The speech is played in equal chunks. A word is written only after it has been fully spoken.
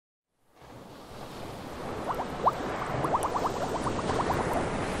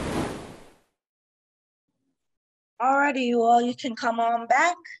Alrighty, you all, you can come on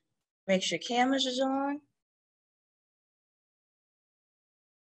back. Make sure cameras is on.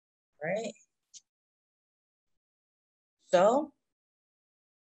 Right. So,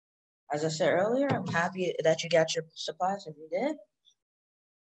 as I said earlier, I'm happy that you got your supplies if you did.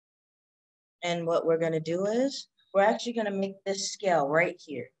 And what we're gonna do is, we're actually gonna make this scale right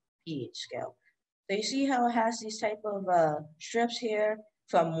here, pH scale. So you see how it has these type of strips here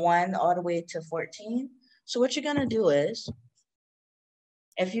from 1 all the way to 14? So what you're gonna do is,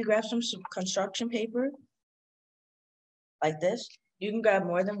 if you grab some construction paper, like this, you can grab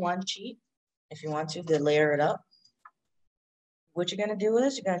more than one sheet if you want to layer it up. What you're gonna do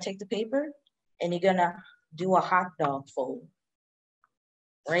is, you're gonna take the paper and you're gonna do a hot dog fold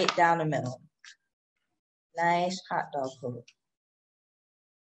right down the middle. Nice hot dog fold,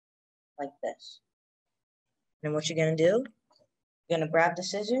 like this. And what you're gonna do, you're gonna grab the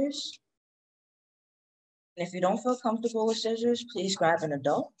scissors. And if you don't feel comfortable with scissors, please grab an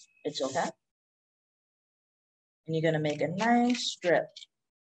adult, it's okay. And you're gonna make a nice strip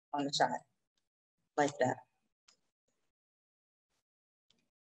on the side, like that.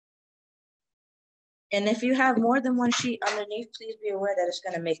 And if you have more than one sheet underneath, please be aware that it's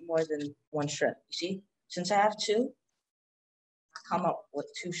gonna make more than one strip. You see, since I have two, I come up with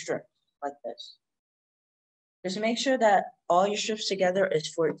 2 strips, like this. Just make sure that all your strips together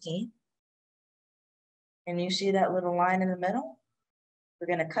is 14. And you see that little line in the middle? We're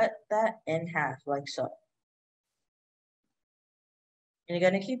gonna cut that in half, like so. And you're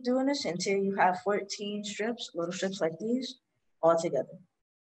gonna keep doing this until you have 14 strips, little strips like these, all together,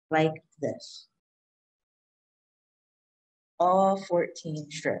 like this. All 14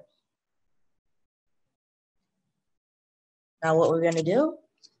 strips. Now what we're gonna do,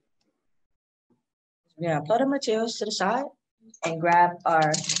 we're gonna put our materials to the side and grab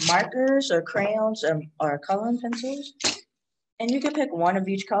our markers or crayons or coloring pencils. And you can pick one of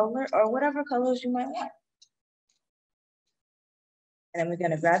each color or whatever colors you might want. And then we're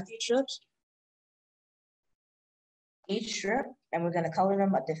gonna grab these strips, each strip, and we're gonna color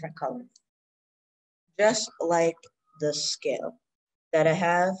them a different color. Just like the scale that I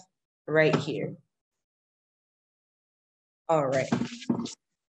have right here. All right.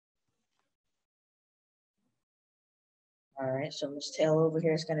 All right, so Miss Taylor over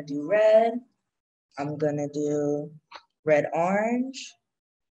here is gonna do red. I'm gonna do red orange.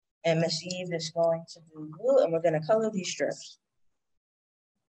 And Miss Eve is going to do blue, and we're gonna color these strips.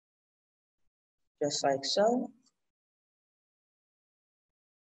 Just like so.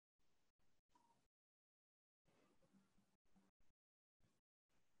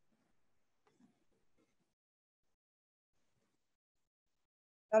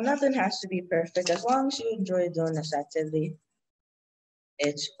 Now, nothing has to be perfect. As long as you enjoy doing this activity,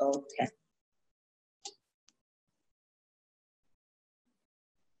 it's okay.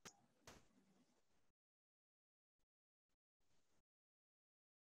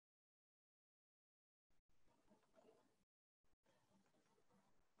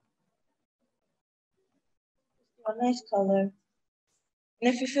 A nice color.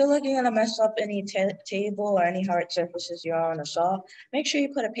 And if you feel like you're gonna mess up any table or any hard surfaces you're on or saw, make sure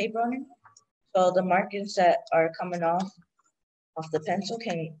you put a paper on it. So the markings that are coming off the pencil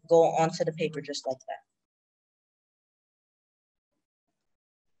can go onto the paper just like that.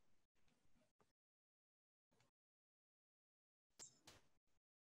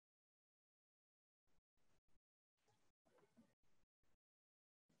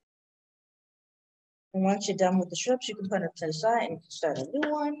 And once you're done with the strips, you can put it to the side and start a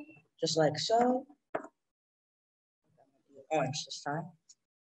new one, just like so. Orange this time.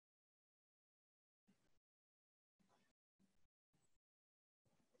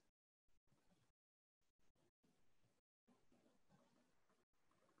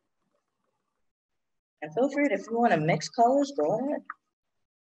 And feel free, if you want to mix colors, go ahead.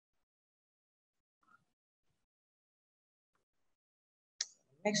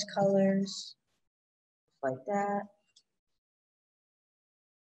 Mix colors, like that.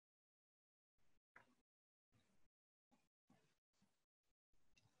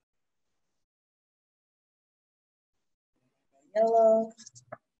 Yellow.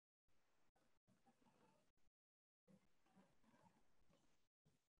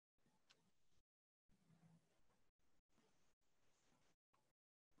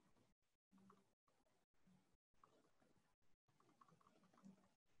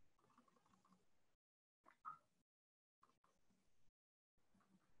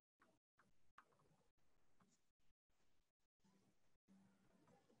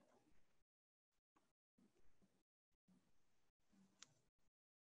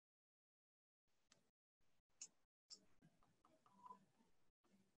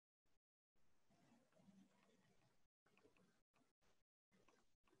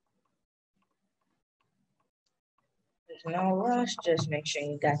 There's no rush, just make sure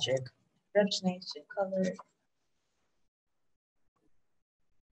you got your strips nice and colored.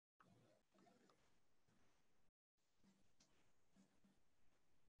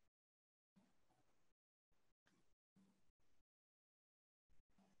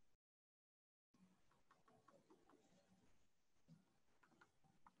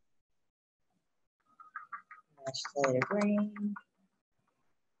 Nice layer green.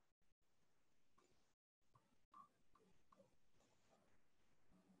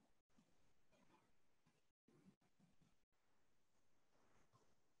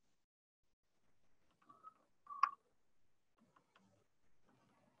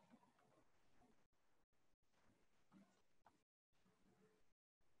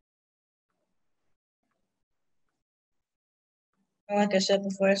 And like I said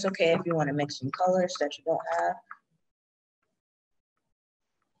before, it's okay if you want to mix some colors that you don't have.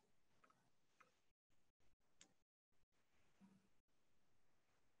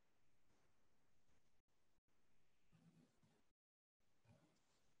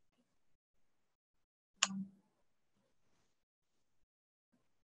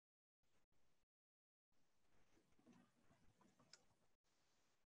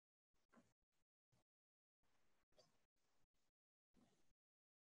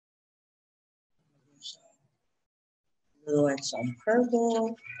 Some blue and some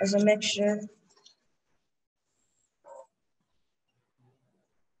purple as a mixture.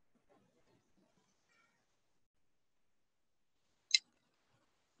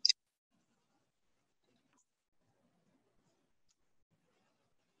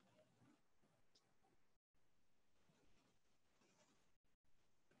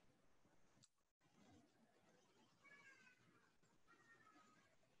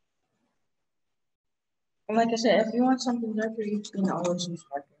 And like I said, if you want something darker, you can always use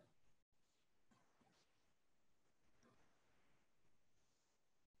darker.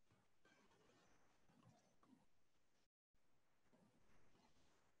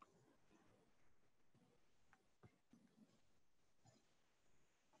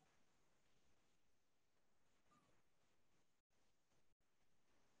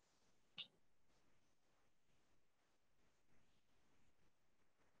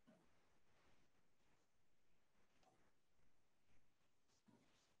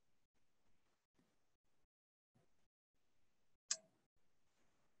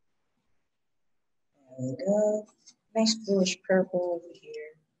 There we go. Nice bluish purple over here.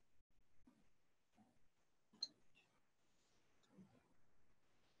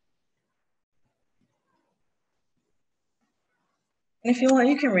 And if you want,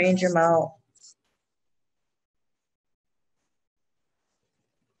 you can range them out.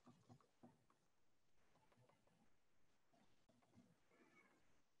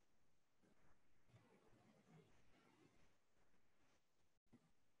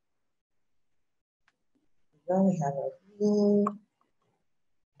 Then we have our blue,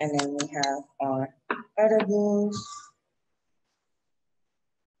 and then we have our other blues.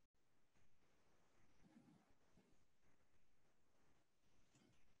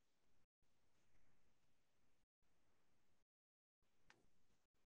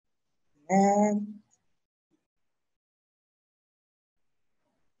 And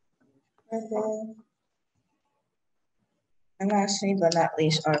purple. And lastly but not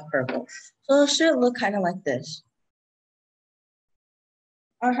least, our purple. So it should look kind of like this.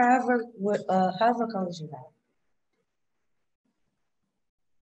 Or however colors you have.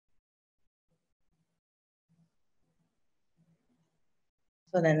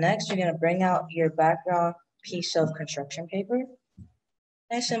 So then next, you're gonna bring out your background piece of construction paper,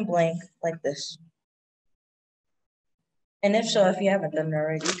 nice and blank like this. And if so, if you haven't done it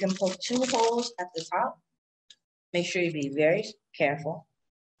already, you can poke 2 holes at the top. Make sure you be very careful.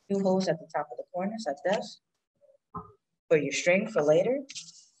 2 holes at the top of the corners like this for your string for later.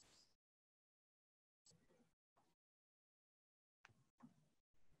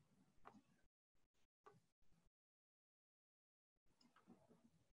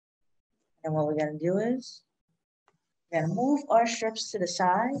 And what we're gonna do is, we're gonna move our strips to the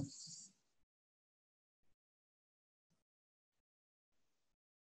side.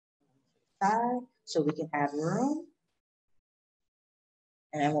 So we can have room.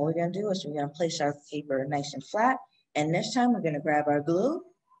 And then what we're gonna do is we're gonna place our paper nice and flat. And this time we're gonna grab our glue.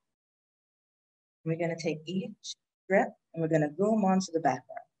 We're gonna take each strip and we're gonna glue them onto the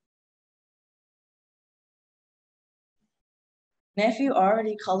background. And if you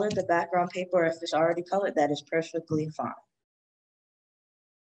already colored the background paper, or if it's already colored, that is perfectly fine.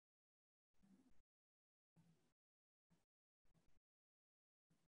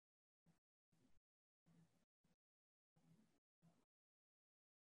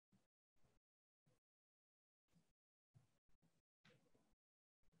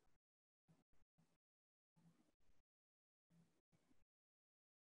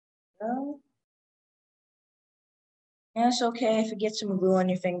 go. And it's okay if you get some glue on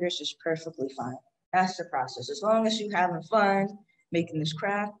your fingers, it's perfectly fine. That's the process. As long as you're having fun making this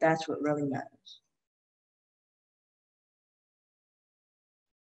craft, that's what really matters.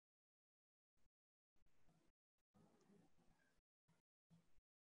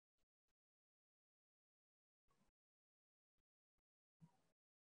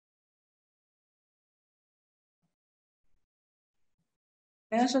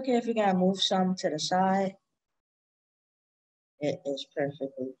 And it's okay if you're gonna move some to the side. It is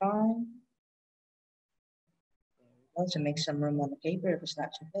perfectly fine. To make some room on the paper if it's not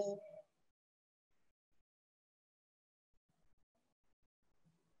too big.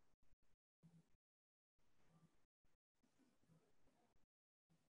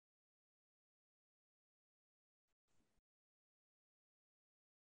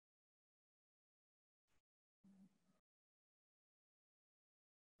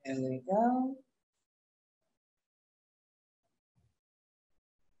 There we go.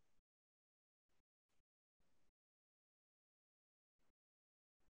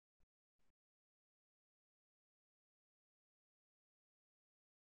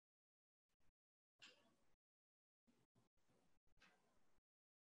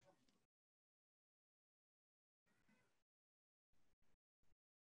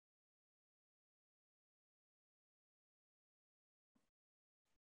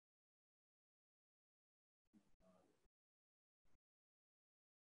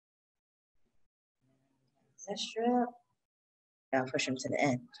 This strip. Now push them to the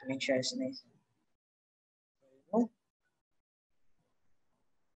end to make sure it's nice.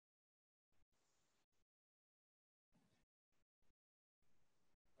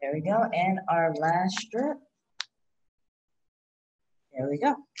 There we go. And our last strip. There we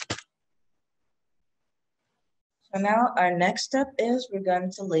go. So now our next step is we're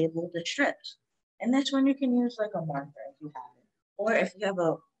going to label the strips. And that's when you can use like a marker if you have it. Or if you have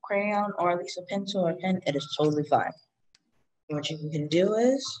a crayon or at least a pencil or a pen, it is totally fine. And what you can do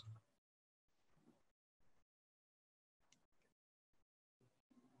is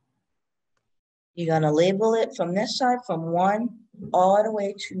you're gonna label it from this side from 1 all the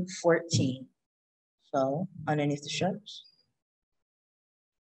way to 14. So underneath the strips.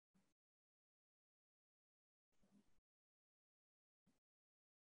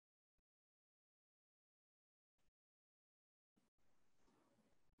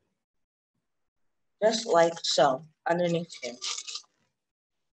 Just like so, underneath here.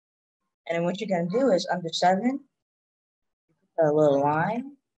 And then what you're gonna do is under 7, put a little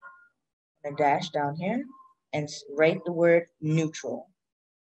line, and a dash down here, and write the word neutral.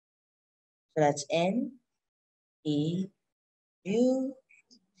 So that's N-E-U-T-R-A-L.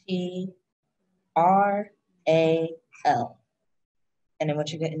 And then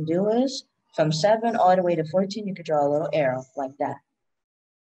what you're gonna do is from 7 all the way to 14, you could draw a little arrow like that.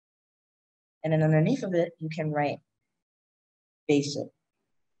 And then underneath of it, you can write basic,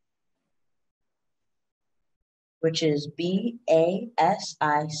 which is B-A-S-I-C.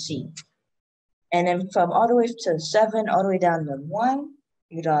 And then from all the way to 7, all the way down to 1,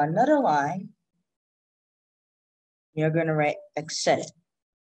 you draw another line. You're going to write excited,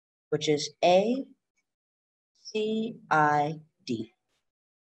 which is A-C-I-D.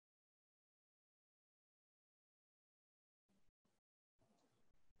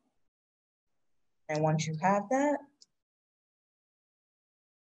 And once you have that,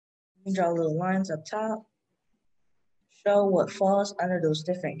 you can draw little lines up top, show what falls under those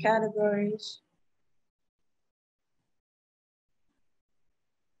different categories.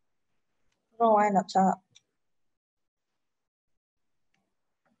 Little line up top.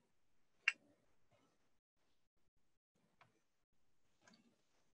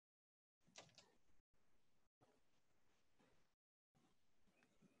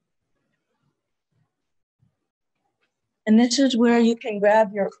 And this is where you can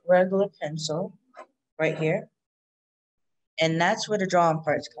grab your regular pencil right here. And that's where the drawing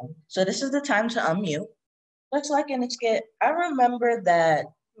parts come. So this is the time to unmute. Looks like in the skit, I remember that,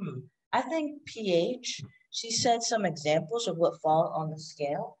 I think PH, she said some examples of what fall on the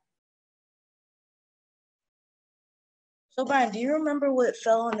scale. So Brian, do you remember what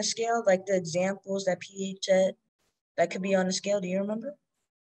fell on the scale? Like the examples that PH said that could be on the scale, do you remember?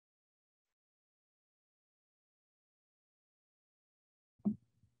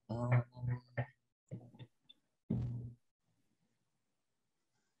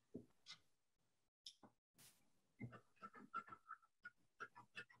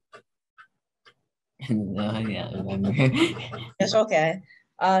 No, I don't remember. It's okay.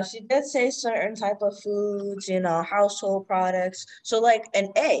 She did say certain type of foods, household products. So like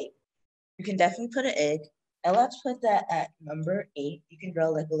an A, You can definitely put an egg. And let's put that at number 8. You can draw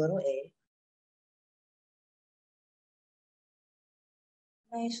like a little egg.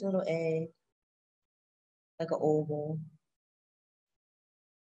 Nice little egg, like an oval.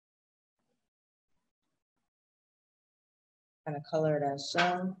 Kind of color it as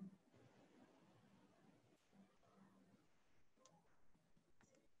so.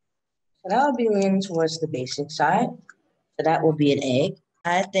 So that would be leaning towards the basic side. So that will be an egg.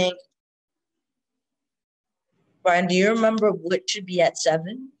 I think, Brian, do you remember what should be at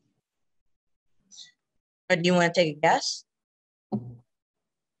 7? Or do you want to take a guess?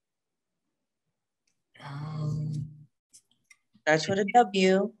 Starts with a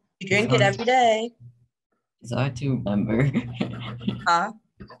W. You drink it every day. It's hard to remember. Huh?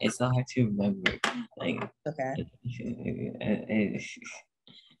 It's not hard to remember. Like, Okay.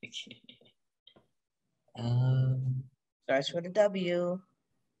 Starts with a W.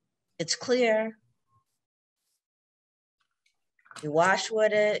 It's clear. You wash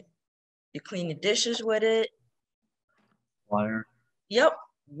with it. You clean the dishes with it. Water. Yep.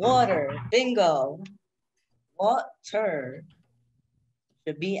 Water. Bingo. Water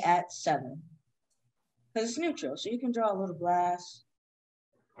should be at 7. Because it's neutral. So you can draw a little glass.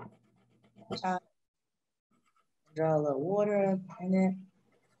 Top. Draw a little water in it.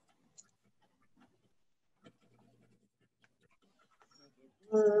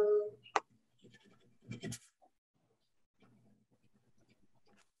 Blue.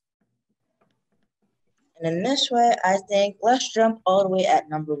 And in this way, I think let's jump all the way at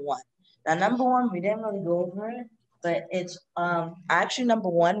number 1. Now, number 1, we didn't really go over it, but it's actually number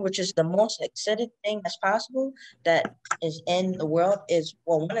 1, which is the most acidic thing that's possible that is in the world is,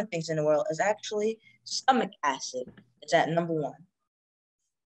 well, one of the things in the world is actually stomach acid. It's at number 1.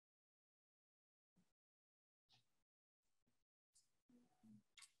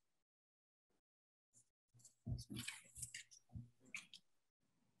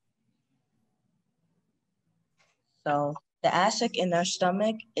 So the acid in our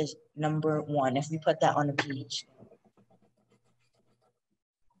stomach is number 1, if we put that on a page.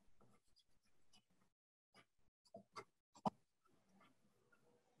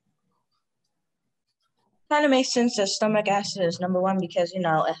 Kind of makes sense that stomach acid is number 1 because, it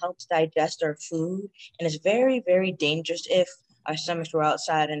helps digest our food. And it's very, very dangerous if our stomachs were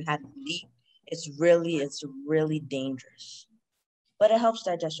outside and had a leak. It's really dangerous. But it helps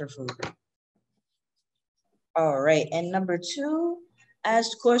digest our food. All right, and number 2, as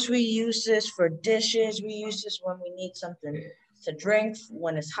of course we use this for dishes. We use this when we need something to drink,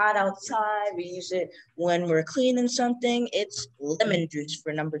 when it's hot outside. We use it when we're cleaning something. It's lemon juice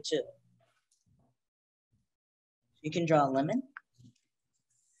for number 2. You can draw a lemon.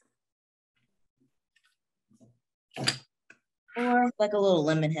 Or like a little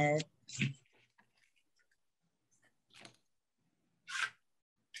lemon head.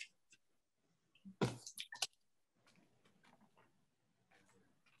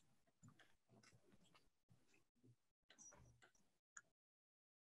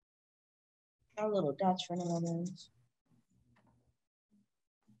 Our little dots for lemons.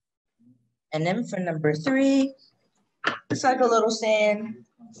 And then for number 3, it's like a little saying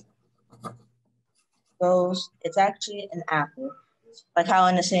goes, it's actually an apple. Like how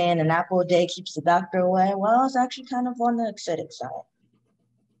in the saying, an apple a day keeps the doctor away. Well, it's actually kind of on the acidic side.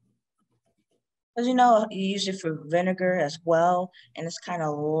 Because you use it for vinegar as well. And it's kind of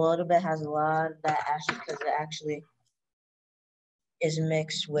a little bit, has a lot of that acid because it actually is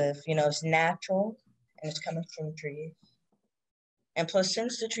mixed with, it's natural and it's coming from trees. And plus,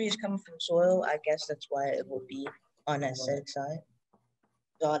 since the tree is coming from soil, I guess that's why it will be on the acidic side.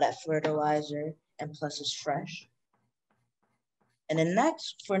 All that fertilizer, and plus it's fresh. And then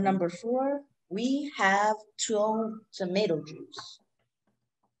next, for number 4, we have tomato juice.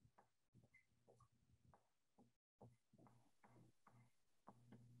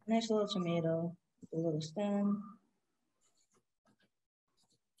 Nice little tomato, a little stem.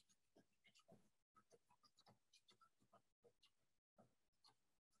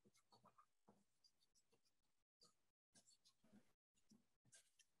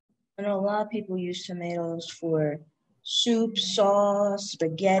 I know a lot of people use tomatoes for soup, sauce,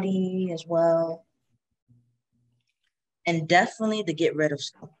 spaghetti as well. And definitely to get rid of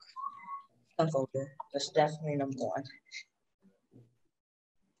skunk odor. That's definitely number 1.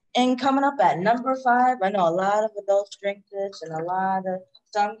 And coming up at number 5, I know a lot of adults drink this and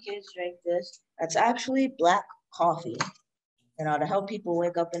some kids drink this. That's actually black coffee. To help people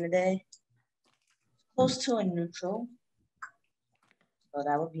wake up in the day. Close to a neutral. So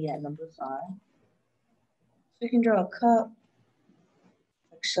that would be at number 5. So you can draw a cup,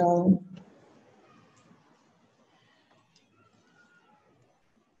 like so.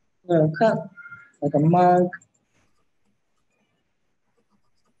 little cup, like a mug.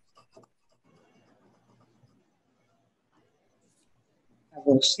 A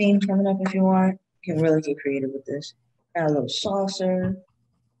little steam coming up if you want. You can really get creative with this. Got a little saucer.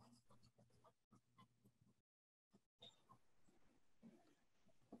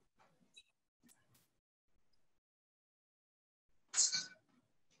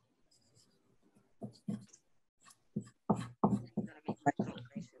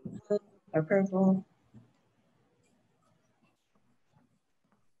 Or purple.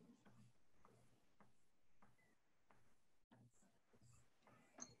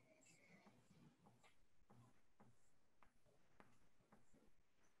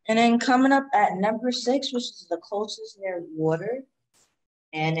 And then coming up at number 6, which is the closest near water.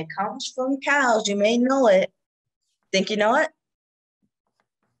 And it comes from cows. You may know it. Think you know it?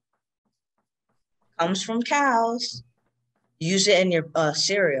 Comes from cows. Use it in your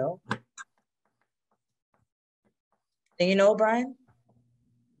cereal. Think you know, Brian?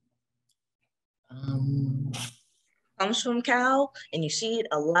 Comes from cow, and you see it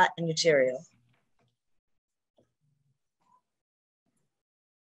a lot in your cereal.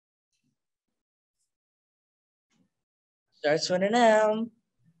 Starts with an M.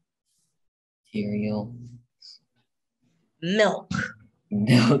 Cereal. Milk.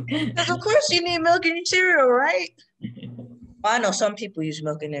 Milk. Because of course you need milk in your cereal, right? Well, I know some people use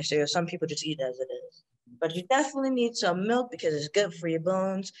milk in their cereal. Some people just eat it as it is. But you definitely need some milk because it's good for your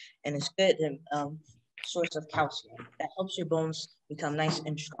bones and it's good source of calcium that helps your bones become nice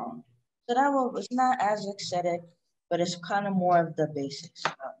and strong. So that one was not as aesthetic, but it's kind of more of the basics,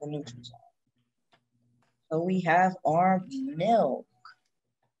 the nutrients. So we have our milk.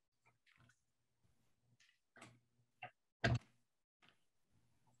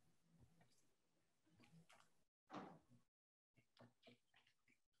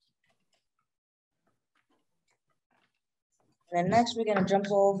 And then next we're gonna jump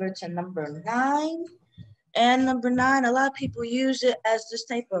over to number 9. And number 9, a lot of people use it as this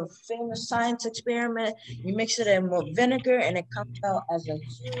type of famous science experiment. You mix it in with vinegar and it comes out as a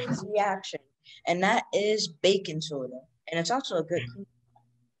huge reaction. And that is baking soda. And it's also a good cleaner.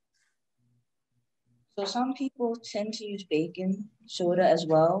 So some people tend to use baking soda as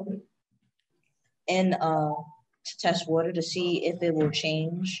well and to test water to see if it will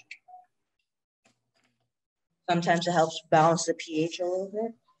change. Sometimes it helps balance the pH a little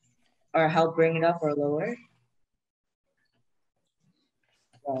bit or help bring it up or lower.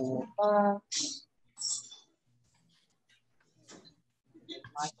 Box.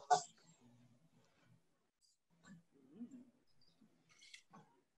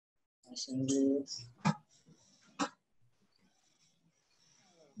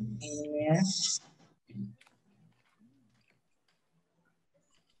 Yeah.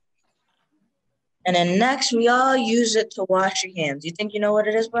 And then next, we all use it to wash your hands. You think you know what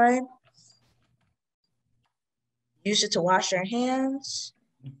it is, Brian? Use it to wash your hands.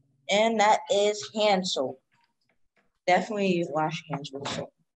 And that is hand soap. Definitely wash your hands with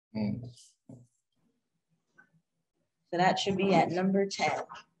soap. So that should be at number 10.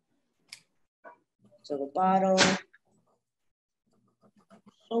 So the bottle,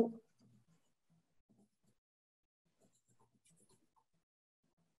 soap.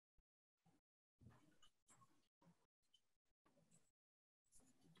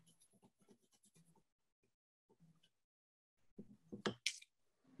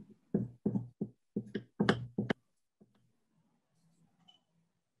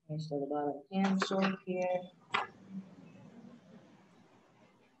 So the bottle of hand soap here.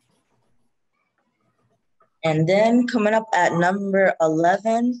 And then coming up at number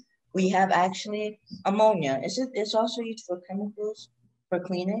 11, we have actually ammonia. It's also used for chemicals, for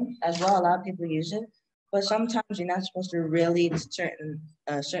cleaning as well. A lot of people use it, but sometimes you're not supposed to really certain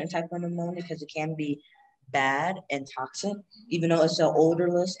type of ammonia because it can be bad and toxic, even though it's an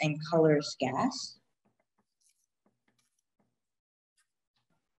odorless and colorless gas.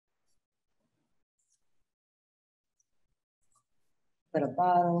 Put a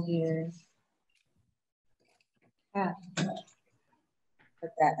bottle here. Put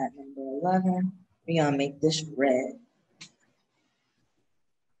that at number 11. We're gonna make this red.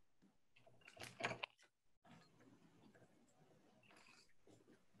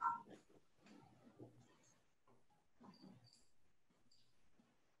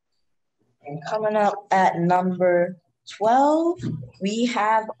 And coming up at number 12, we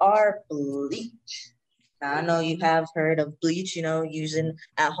have our bleach. Now, I know you have heard of bleach, using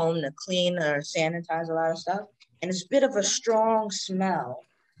at home to clean or sanitize a lot of stuff. And it's a bit of a strong smell,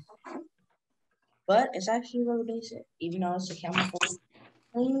 but it's actually really basic, even though it's a chemical.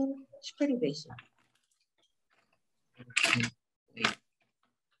 It's pretty basic. Wait.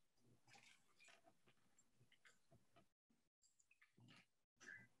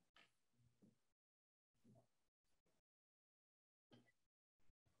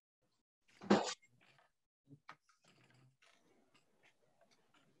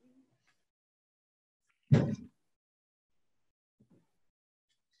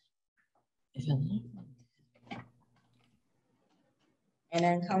 And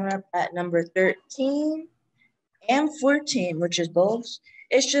then coming up at number 13 and 14, which is both,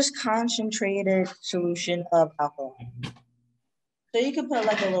 it's just concentrated solution of alcohol. So you can put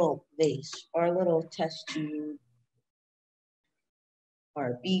like a little vase or a little test tube or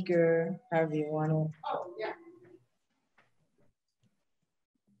a beaker, however you want it. Oh, yeah.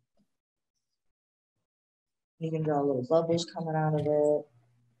 You can draw little bubbles coming out of it if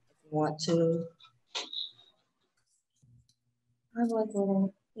you want to. I like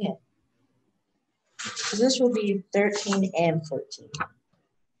little, yeah. So this will be 13 and 14.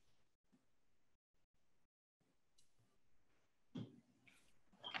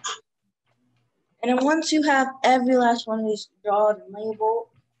 And then once you have every last one of these drawn and labeled,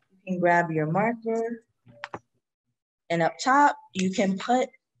 you can grab your marker. And up top, you can put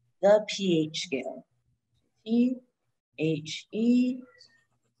the pH scale. T-H-E,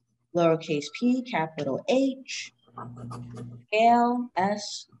 lowercase p, capital H, scale,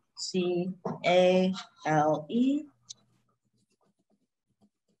 S-C-A-L-E.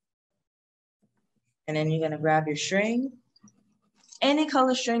 And then you're gonna grab your string, any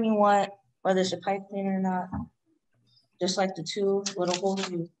color string you want, whether it's a pipe cleaner or not, just like the two little holes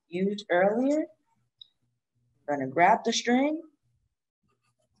you used earlier. You're gonna grab the string.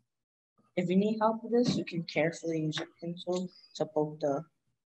 If you need help with this, you can carefully use a pencil to poke the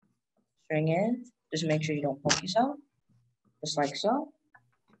string in. Just make sure you don't poke yourself, just like so.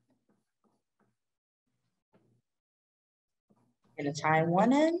 Gonna tie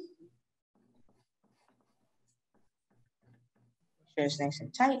one end. Make sure it's nice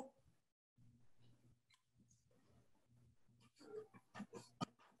and tight.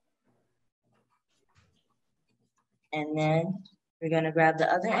 And then we're gonna grab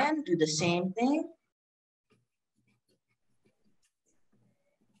the other end, do the same thing.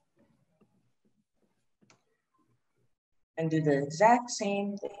 And do the exact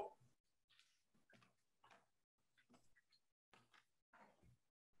same thing.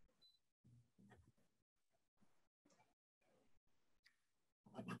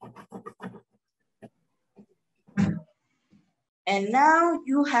 And now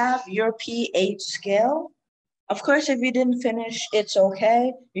you have your pH scale. Of course, if you didn't finish, it's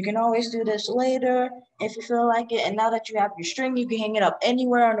okay. You can always do this later if you feel like it. And now that you have your string, you can hang it up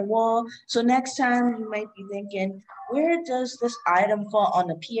anywhere on the wall. So next time you might be thinking, where does this item fall on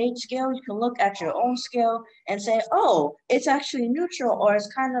the pH scale? You can look at your own scale and say, oh, it's actually neutral, or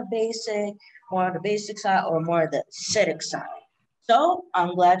it's kind of basic, more on the basic side, or more on the acidic side. So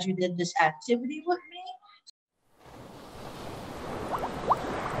I'm glad you did this activity with me.